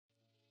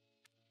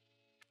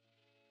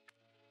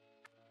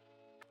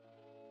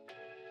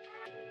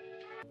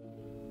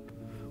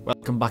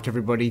Welcome back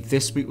everybody.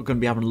 This week we're going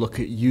to be having a look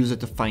at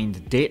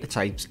user-defined data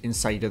types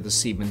inside of the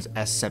Siemens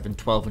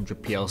S7-1200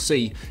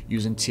 PLC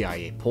using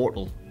TIA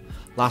Portal.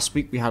 Last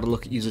week we had a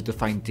look at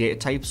user-defined data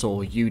types,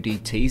 or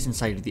UDTs,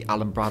 inside of the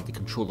Allen Bradley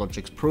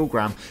RSLogix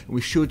program, and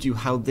we showed you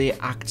how they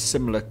act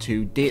similar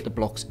to data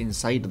blocks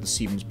inside of the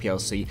Siemens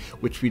PLC,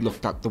 which we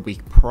looked at the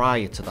week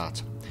prior to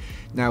that.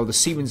 Now, the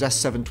Siemens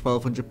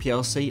S7-1200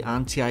 PLC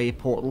and TIA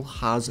Portal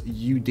has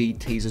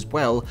UDTs as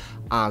well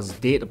as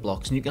data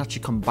blocks, and you can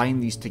actually combine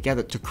these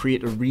together to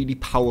create a really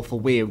powerful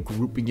way of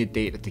grouping your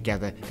data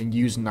together and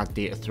using that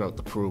data throughout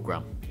the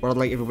program. What I'd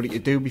like everybody to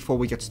do before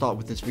we get started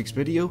with this week's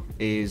video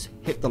is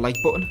hit the like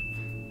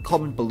button,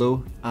 comment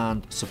below,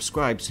 and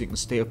subscribe so you can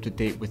stay up to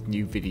date with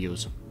new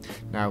videos.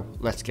 Now,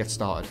 let's get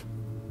started.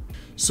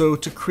 So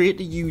to create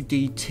a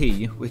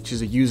UDT, which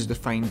is a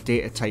user-defined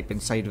data type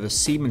inside of a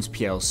Siemens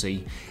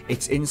PLC,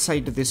 it's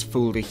inside of this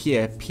folder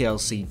here,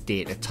 PLC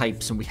data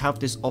types, and we have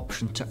this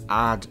option to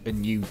add a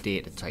new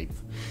data type.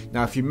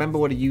 Now if you remember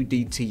what a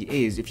UDT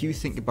is, if you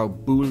think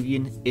about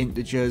Boolean,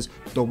 integers,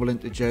 double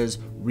integers,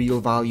 real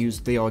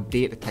values, they are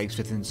data types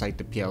within inside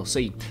the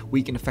PLC.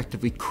 We can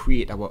effectively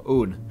create our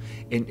own,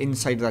 and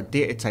inside of that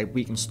data type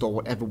we can store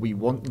whatever we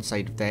want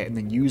inside of there and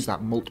then use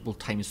that multiple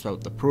times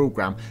throughout the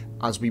program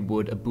as we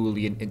would a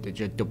Boolean,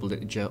 integer, double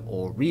integer,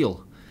 or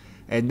real.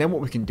 And then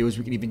what we can do is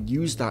we can even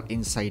use that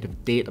inside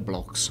of data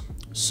blocks.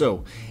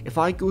 So if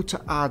I go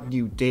to add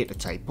new data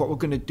type, what we're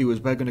going to do is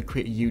we're going to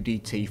create a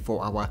UDT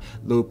for our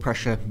low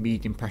pressure,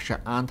 medium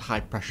pressure and high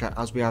pressure,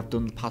 as we have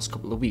done the past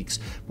couple of weeks.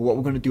 But what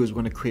we're going to do is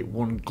we're going to create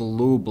one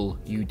global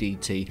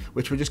UDT,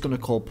 which we're just going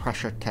to call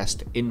pressure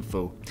test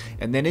info.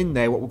 And then in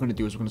there what we're going to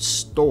do is we're going to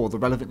store the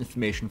relevant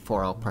information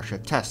for our pressure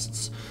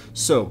tests.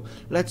 So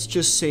let's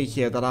just say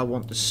here that I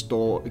want to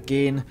store,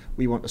 again,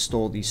 we want to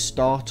store the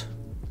start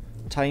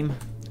time.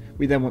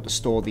 We then want to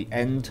store the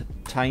end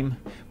time.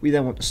 We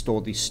then want to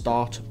store the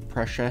start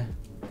pressure.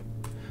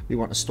 We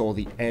want to store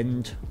the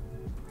end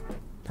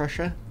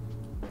pressure.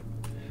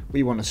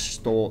 We want to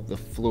store the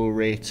flow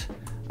rate,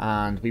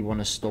 and we want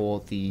to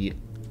store the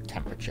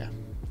temperature.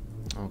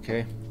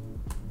 Okay,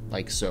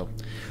 like so.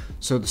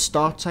 So the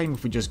start time,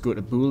 if we just go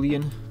to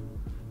Boolean,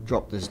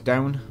 drop this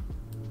down,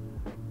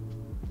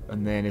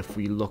 and then if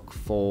we look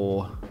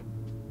for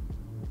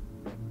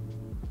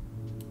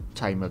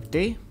time of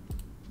day,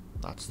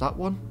 that's that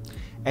one.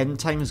 End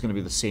time is going to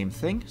be the same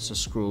thing, so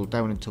scroll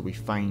down until we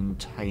find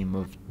time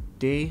of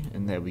day,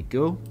 and there we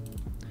go.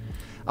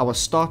 Our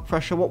start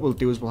pressure, what we'll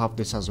do is we'll have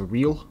this as a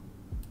real,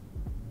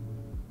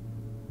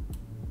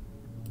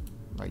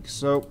 like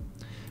so.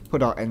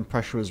 Put our end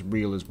pressure as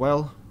real as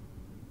well.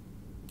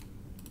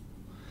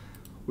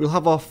 We'll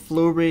have our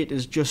flow rate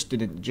as just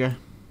an integer.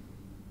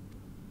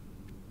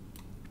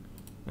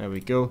 There we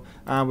go.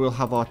 And we'll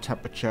have our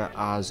temperature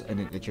as an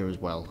integer as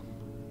well.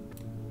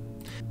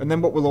 And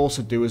then what we'll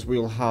also do is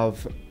we'll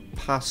have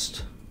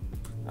passed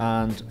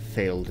and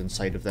failed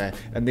inside of there,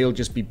 and they'll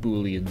just be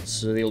booleans,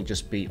 so they'll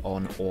just be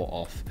on or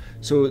off.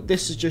 So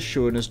this is just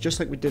showing us, just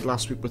like we did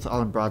last week with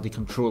Allen Bradley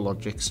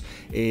RSLogix,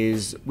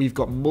 is we've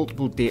got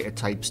multiple data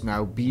types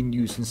now being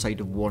used inside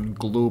of one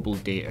global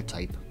data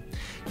type.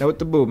 Now at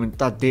the moment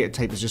that data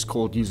type is just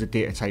called user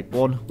data type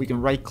 1. We can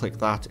right click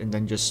that and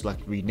then just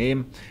select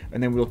rename,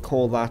 and then we'll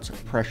call that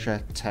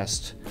pressure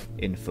test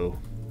info,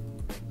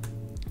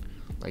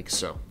 like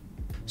so.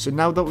 So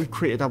now that we've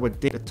created our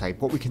data type,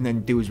 what we can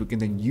then do is we can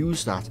then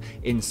use that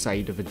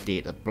inside of a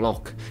data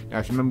block. Now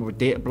if you remember with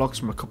data blocks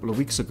from a couple of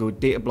weeks ago,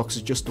 data blocks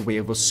is just a way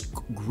of us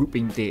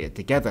grouping data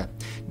together.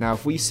 Now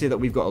if we say that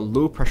we've got a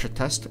low pressure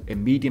test, a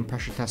medium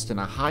pressure test and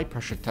a high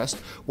pressure test,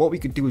 what we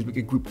could do is we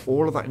could group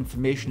all of that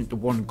information into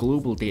one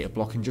global data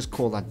block and just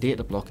call that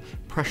data block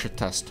pressure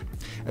test.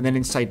 And then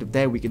inside of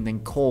there we can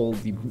then call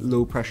the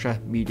low pressure,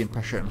 medium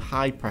pressure and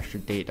high pressure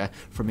data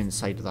from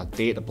inside of that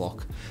data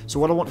block. So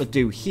what I want to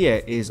do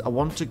here is I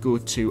want to go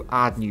to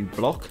add new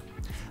block,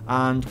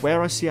 and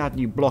where I see add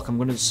new block I'm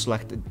going to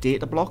select a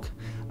data block,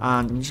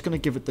 and I'm just going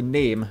to give it the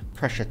name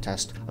pressure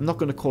test. I'm not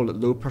going to call it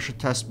low pressure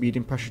test,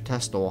 medium pressure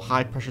test or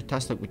high pressure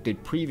test like we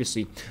did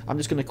previously. I'm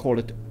just going to call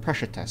it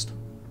pressure test,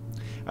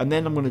 and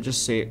then I'm going to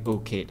just say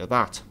OK to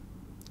that.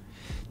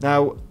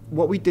 Now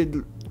what we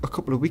did a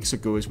couple of weeks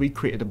ago is we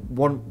created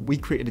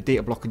a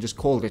data block and just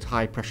called it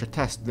high pressure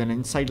test. Then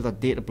inside of that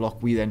data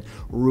block we then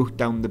wrote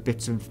down the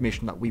bits of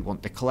information that we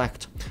want to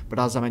collect. But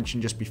as I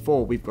mentioned just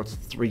before, we've got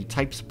 3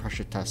 types of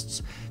pressure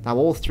tests. Now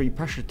all 3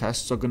 pressure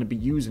tests are going to be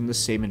using the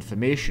same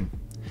information.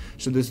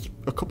 So there's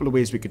a couple of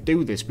ways we could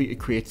do this. We could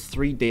create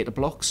 3 data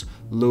blocks,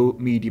 low,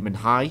 medium and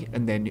high,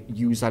 and then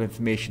use that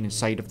information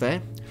inside of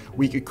there.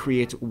 We could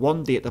create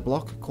 1 data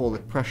block, call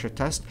it pressure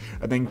test,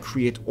 and then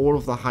create all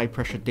of the high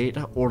pressure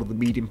data, all of the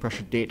medium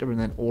pressure data, and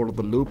then all of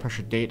the low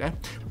pressure data.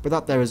 But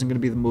that there isn't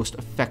going to be the most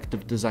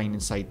effective design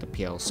inside the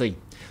PLC.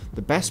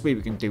 The best way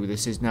we can do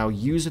this is now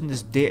using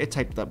this data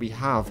type that we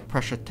have,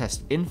 pressure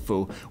test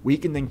info, we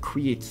can then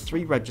create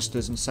 3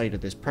 registers inside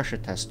of this pressure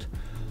test.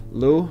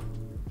 Low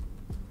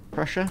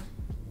pressure,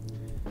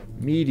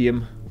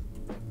 medium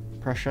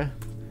pressure,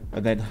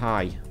 and then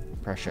high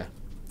pressure.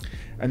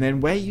 And then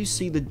where you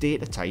see the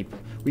data type,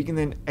 we can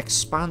then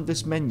expand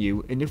this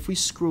menu, and if we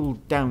scroll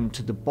down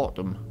to the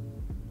bottom,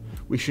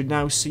 we should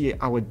now see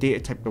our data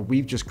type that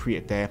we've just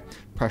created there,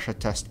 pressure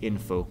test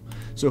info.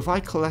 So if I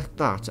collect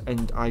that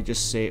and I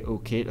just say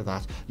OK to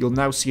that, you'll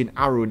now see an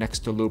arrow next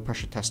to low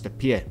pressure test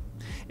appear.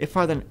 If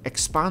I then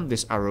expand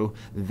this arrow,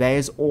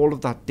 there's all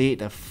of that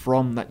data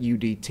from that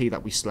UDT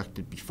that we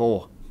selected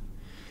before.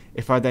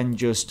 If I then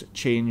just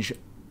change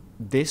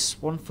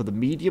this one for the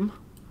medium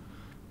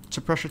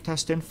to pressure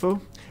test info,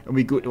 and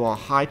we go to our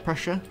high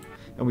pressure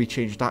and we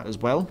change that as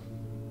well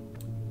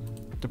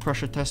to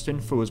pressure test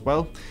info as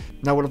well.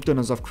 Now what I've done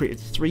is I've created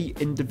 3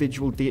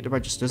 individual data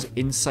registers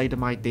inside of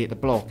my data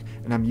block,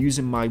 and I'm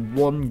using my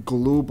one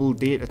global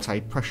data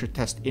type, pressure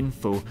test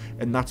info,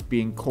 and that's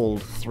being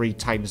called 3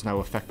 times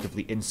now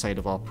effectively inside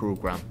of our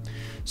program.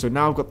 So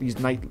now I've got these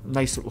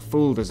nice little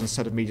folders.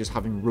 Instead of me just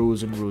having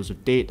rows and rows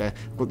of data,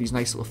 I've got these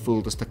nice little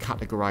folders to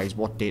categorize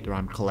what data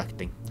I'm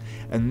collecting.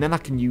 And then I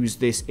can use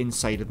this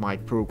inside of my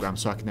program,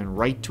 so I can then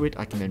write to it,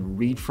 I can then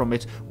read from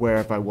it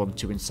wherever I want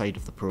to inside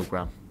of the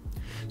program.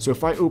 So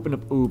if I open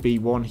up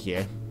OB1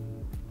 here,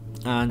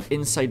 and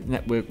inside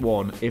network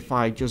 1, if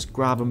I just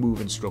grab a move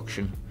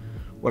instruction,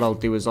 what I'll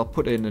do is I'll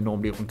put in a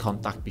normally open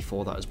contact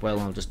before that as well,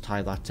 and I'll just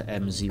tie that to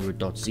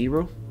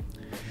M0.0.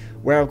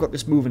 Where I've got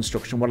this move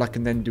instruction, what I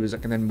can then do is I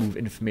can then move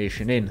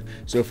information in.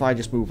 So if I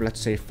just move, let's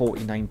say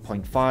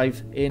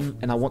 49.5 in,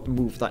 and I want to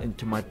move that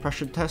into my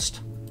pressure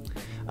test,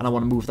 and I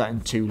want to move that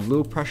into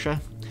low pressure,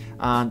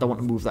 and I want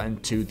to move that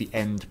into the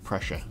end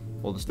pressure,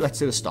 or let's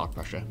say the start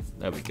pressure.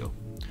 There we go.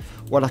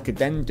 What I could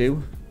then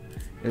do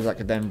is I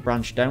could then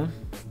branch down,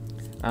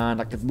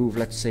 and I could move,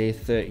 let's say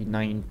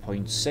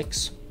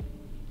 39.6,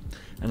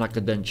 and I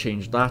could then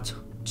change that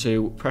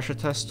to pressure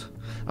test.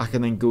 I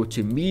can then go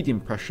to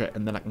medium pressure,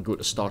 and then I can go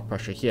to start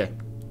pressure here.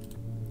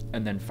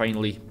 And then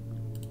finally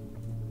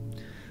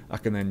I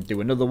can then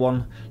do another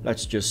one.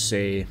 Let's just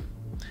say,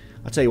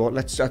 I'll tell you what,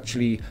 let's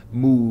actually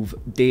move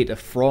data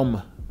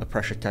from a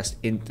pressure test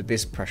into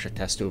this pressure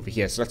test over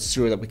here. So let's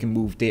show that we can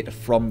move data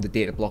from the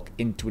data block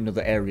into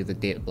another area of the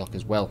data block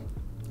as well.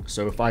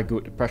 So if I go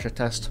to pressure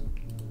test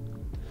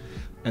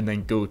and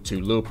then go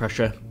to low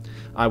pressure,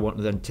 I want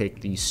to then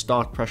take the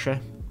start pressure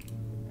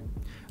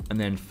and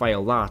then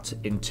file that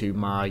into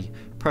my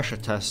pressure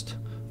test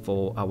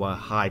for our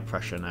high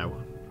pressure now,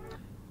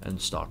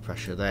 and start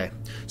pressure there.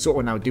 So what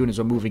we're now doing is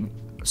we're moving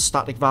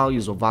static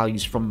values or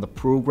values from the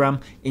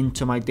program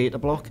into my data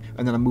block,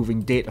 and then I'm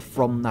moving data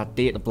from that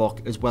data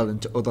block as well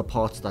into other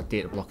parts of that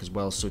data block as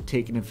well, so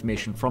taking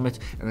information from it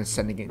and then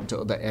sending it into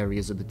other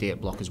areas of the data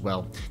block as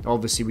well. Now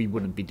obviously we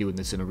wouldn't be doing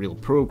this in a real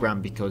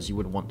program, because you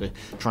wouldn't want to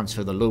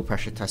transfer the low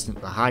pressure test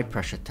into the high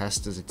pressure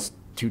test, as it's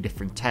 2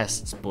 different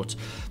tests, but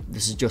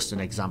this is just an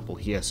example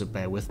here, so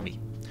bear with me.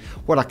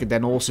 What I could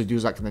then also do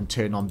is I can then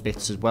turn on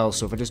bits as well.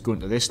 So if I just go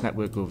into this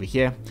network over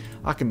here,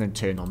 I can then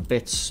turn on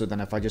bits. So then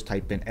if I just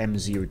type in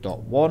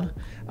M0.1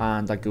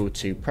 and I go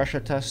to pressure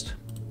test,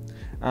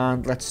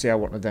 and let's say I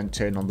want to then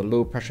turn on the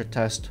low pressure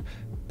test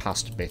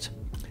past bit,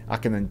 I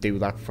can then do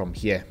that from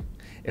here.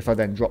 If I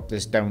then drop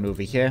this down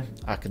over here,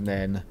 I can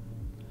then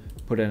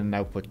put in an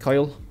output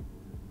coil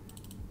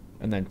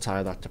and then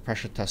tie that to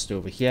pressure test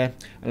over here,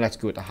 and let's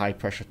go to high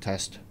pressure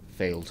test,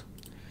 failed.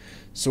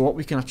 So what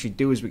we can actually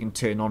do is we can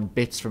turn on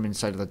bits from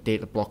inside of that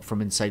data block from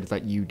inside of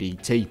that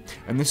UDT,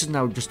 and this is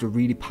now just a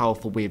really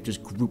powerful way of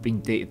just grouping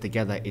data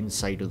together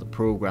inside of the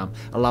program,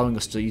 allowing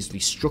us to easily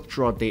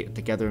structure our data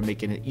together and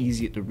making it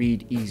easier to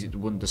read, easier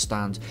to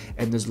understand,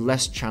 and there's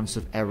less chance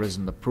of errors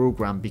in the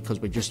program because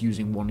we're just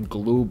using one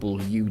global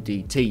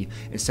UDT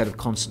instead of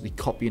constantly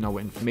copying our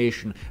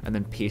information and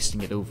then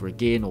pasting it over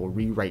again or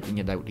rewriting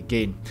it out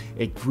again.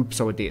 It groups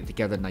our data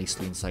together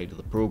nicely inside of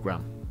the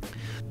program.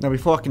 Now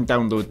before I can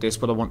download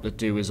this, what I want to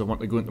do is I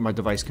want to go into my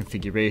device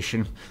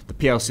configuration. The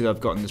PLC that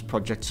I've got in this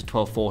project is a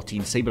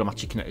 1214C, but I'm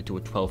actually connected to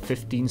a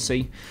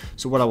 1215C.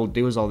 So what I will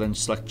do is I'll then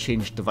select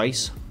change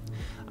device,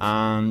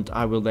 and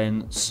I will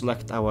then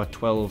select our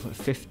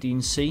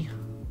 1215C,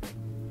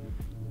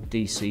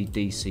 DC,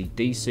 DC,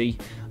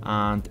 DC,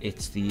 and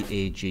it's the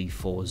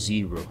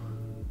AG40.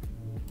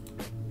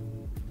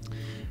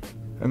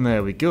 And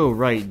there we go.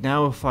 Right,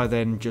 now if I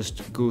then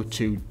just go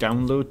to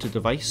download to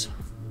device.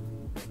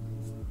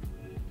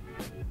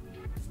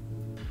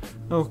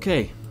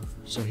 Okay,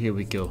 so here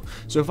we go.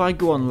 So if I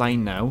go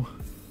online now,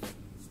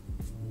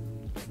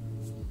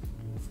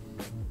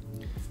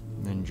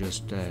 and then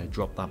just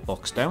drop that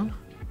box down.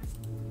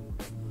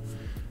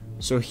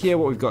 So here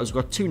what we've got is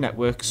we've got 2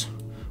 networks.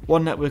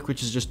 One network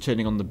which is just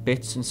turning on the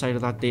bits inside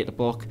of that data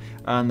block,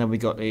 and then we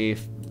got a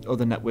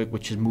other network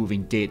which is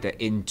moving data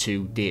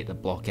into data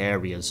block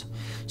areas.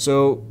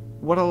 So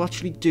what I'll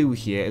actually do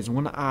here is I'm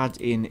going to add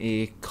in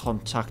a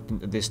contact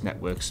into this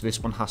network, so this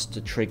one has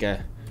to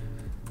trigger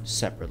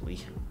separately,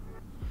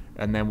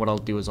 and then what I'll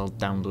do is I'll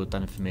download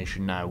that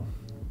information now.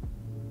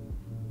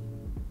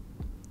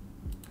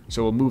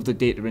 So we'll move the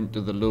data into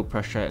the low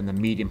pressure and the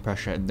medium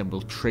pressure, and then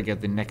we'll trigger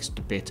the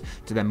next bit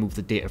to then move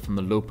the data from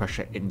the low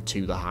pressure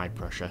into the high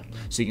pressure.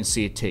 So you can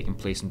see it taking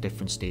place in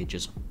different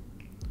stages.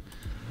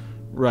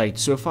 Right,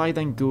 so if I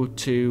then go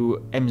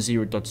to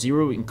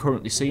M0.0, we can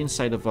currently see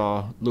inside of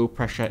our low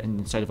pressure and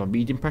inside of our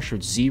medium pressure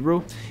it's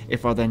 0.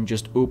 If I then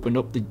just open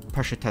up the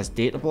pressure test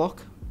data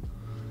block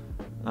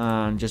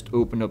and just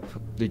open up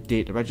the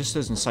data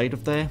registers inside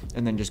of there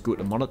and then just go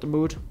to monitor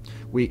mode,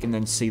 we can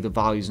then see the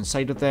values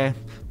inside of there.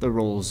 They're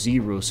all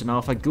 0. So now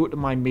if I go to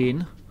my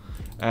main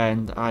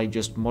and I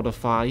just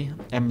modify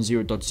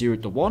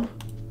M0.0 to 1,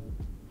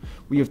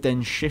 we have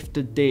then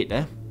shifted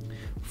data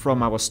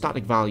from our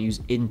static values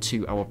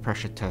into our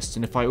pressure tests.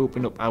 And if I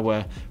open up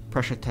our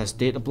pressure test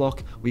data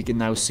block, we can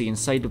now see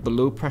inside of the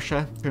low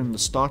pressure and the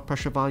start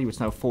pressure value it's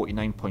now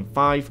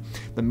 49.5,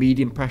 the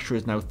medium pressure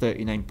is now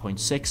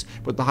 39.6,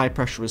 but the high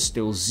pressure is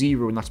still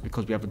 0, and that's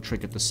because we haven't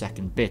triggered the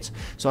second bit.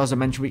 So as I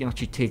mentioned, we can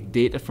actually take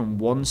data from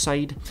one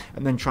side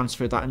and then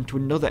transfer that into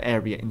another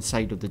area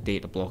inside of the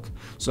data block.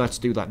 So let's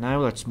do that now.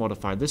 Let's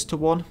modify this to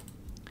 1.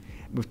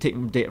 We've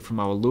taken data from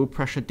our low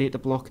pressure data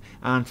block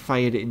and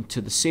fired it into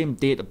the same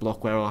data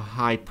block where our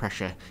high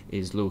pressure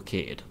is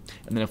located.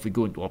 And then if we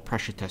go into our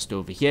pressure test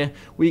over here,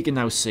 we can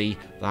now see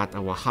that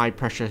our high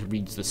pressure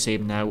reads the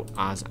same now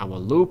as our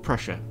low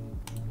pressure.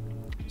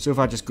 So if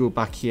I just go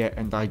back here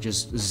and I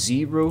just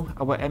 0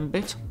 our M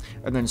bit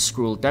and then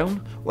scroll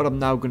down, what I'm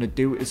now going to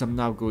do is I'm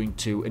now going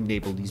to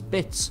enable these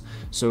bits.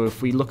 So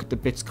if we look at the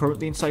bits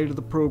currently inside of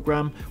the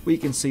program, we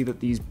can see that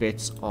these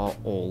bits are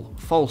all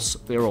false.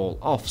 They're all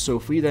off. So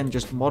if we then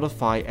just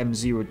modify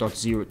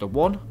M0.0 to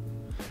 1,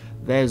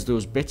 there's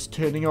those bits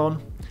turning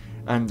on,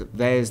 and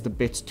there's the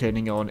bits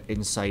turning on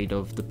inside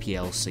of the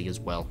PLC as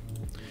well.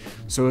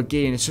 So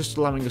again, it's just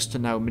allowing us to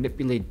now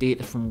manipulate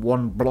data from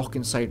one block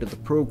inside of the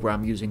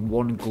program using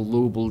one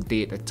global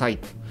data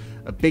type.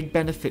 A big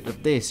benefit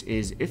of this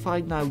is if I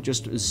now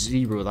just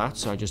 0 that,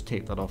 so I just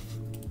take that off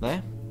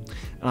there,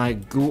 and I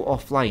go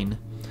offline,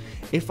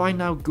 if I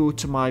now go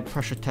to my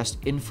pressure test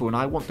info and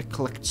I want to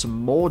collect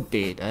some more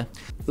data,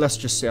 let's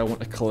just say I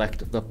want to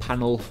collect the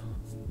panel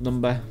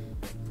number,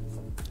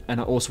 and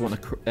I also want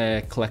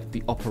to collect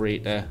the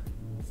operator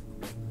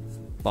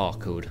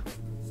barcode.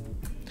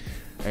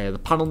 The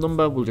panel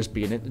number will just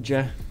be an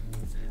integer,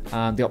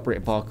 and the operator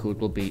barcode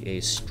will be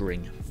a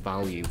string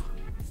value.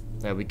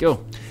 There we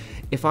go.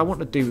 If I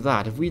want to do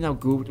that, if we now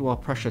go to our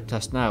pressure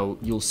test now,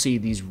 you'll see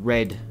these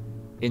red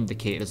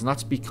indicators, and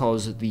that's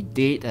because the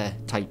data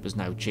type has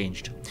now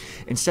changed.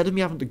 Instead of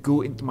me having to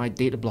go into my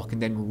data block and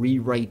then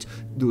rewrite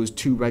those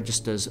 2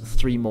 registers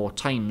 3 more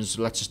times,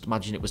 let's just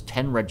imagine it was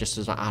 10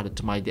 registers I added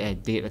to my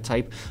data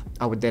type,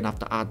 I would then have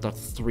to add that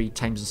 3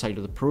 times inside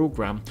of the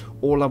program.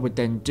 All I would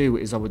then do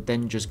is I would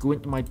then just go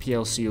into my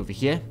PLC over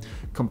here,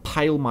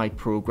 compile my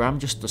program,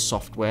 just the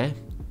software,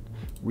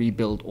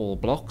 rebuild all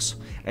blocks,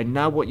 and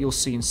now what you'll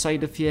see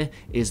inside of here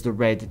is the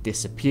red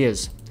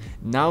disappears.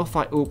 Now if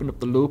I open up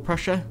the low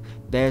pressure,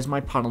 there's my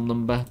panel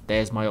number,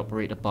 there's my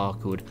operator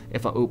barcode.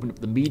 If I open up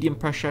the medium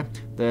pressure,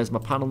 there's my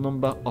panel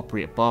number,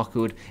 operator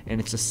barcode, and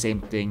it's the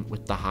same thing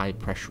with the high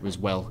pressure as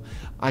well.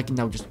 I can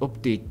now just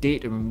update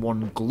data in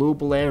one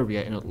global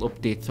area and it'll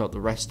update throughout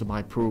the rest of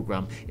my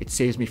program. It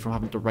saves me from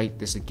having to write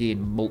this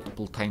again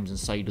multiple times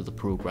inside of the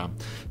program.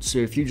 So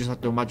if you just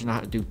have to imagine I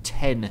had to do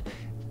 10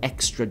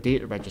 extra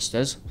data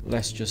registers,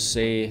 let's just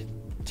say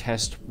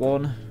test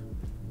 1,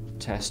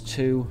 test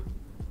 2,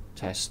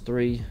 test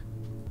 3,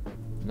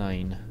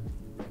 9,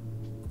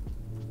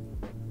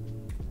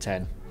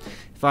 10.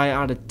 If I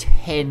added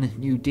 10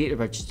 new data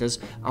registers,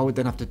 I would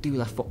then have to do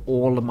that for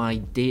all of my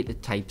data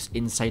types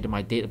inside of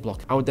my data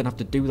block. I would then have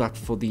to do that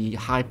for the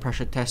high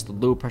pressure test, the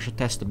low pressure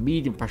test, the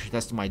medium pressure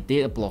test in my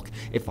data block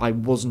if I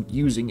wasn't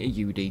using a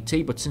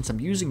UDT. But since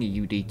I'm using a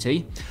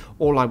UDT,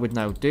 all I would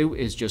now do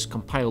is just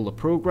compile the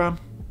program,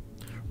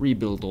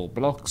 rebuild all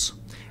blocks,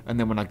 and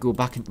then when I go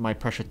back into my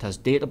pressure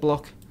test data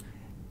block,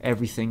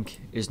 everything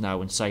is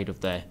now inside of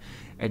there.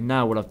 And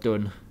now what I've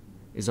done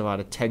is I've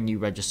added 10 new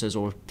registers,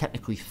 or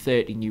technically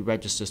 30 new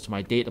registers to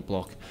my data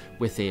block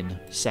within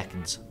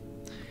seconds.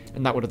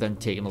 And that would have then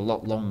taken a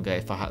lot longer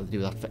if I had to do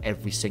that for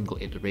every single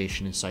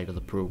iteration inside of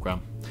the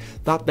program.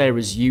 That there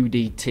is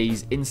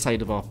UDTs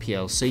inside of our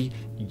PLC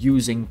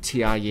using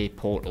TIA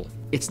Portal.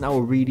 It's now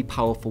a really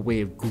powerful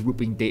way of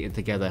grouping data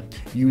together,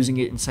 using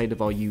it inside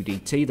of our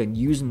UDT, then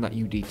using that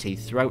UDT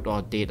throughout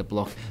our data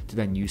block to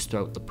then use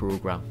throughout the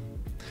program.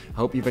 I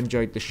hope you've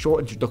enjoyed this short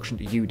introduction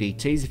to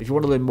UDTs. If you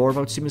want to learn more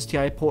about Siemens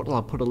TIA Portal,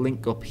 I'll put a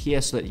link up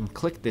here so that you can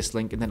click this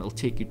link and then it'll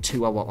take you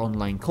to our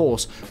online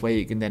course where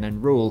you can then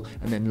enroll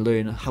and then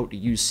learn how to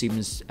use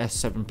Siemens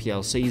S7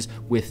 PLCs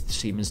with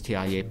Siemens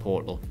TIA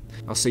Portal.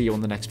 I'll see you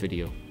on the next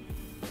video.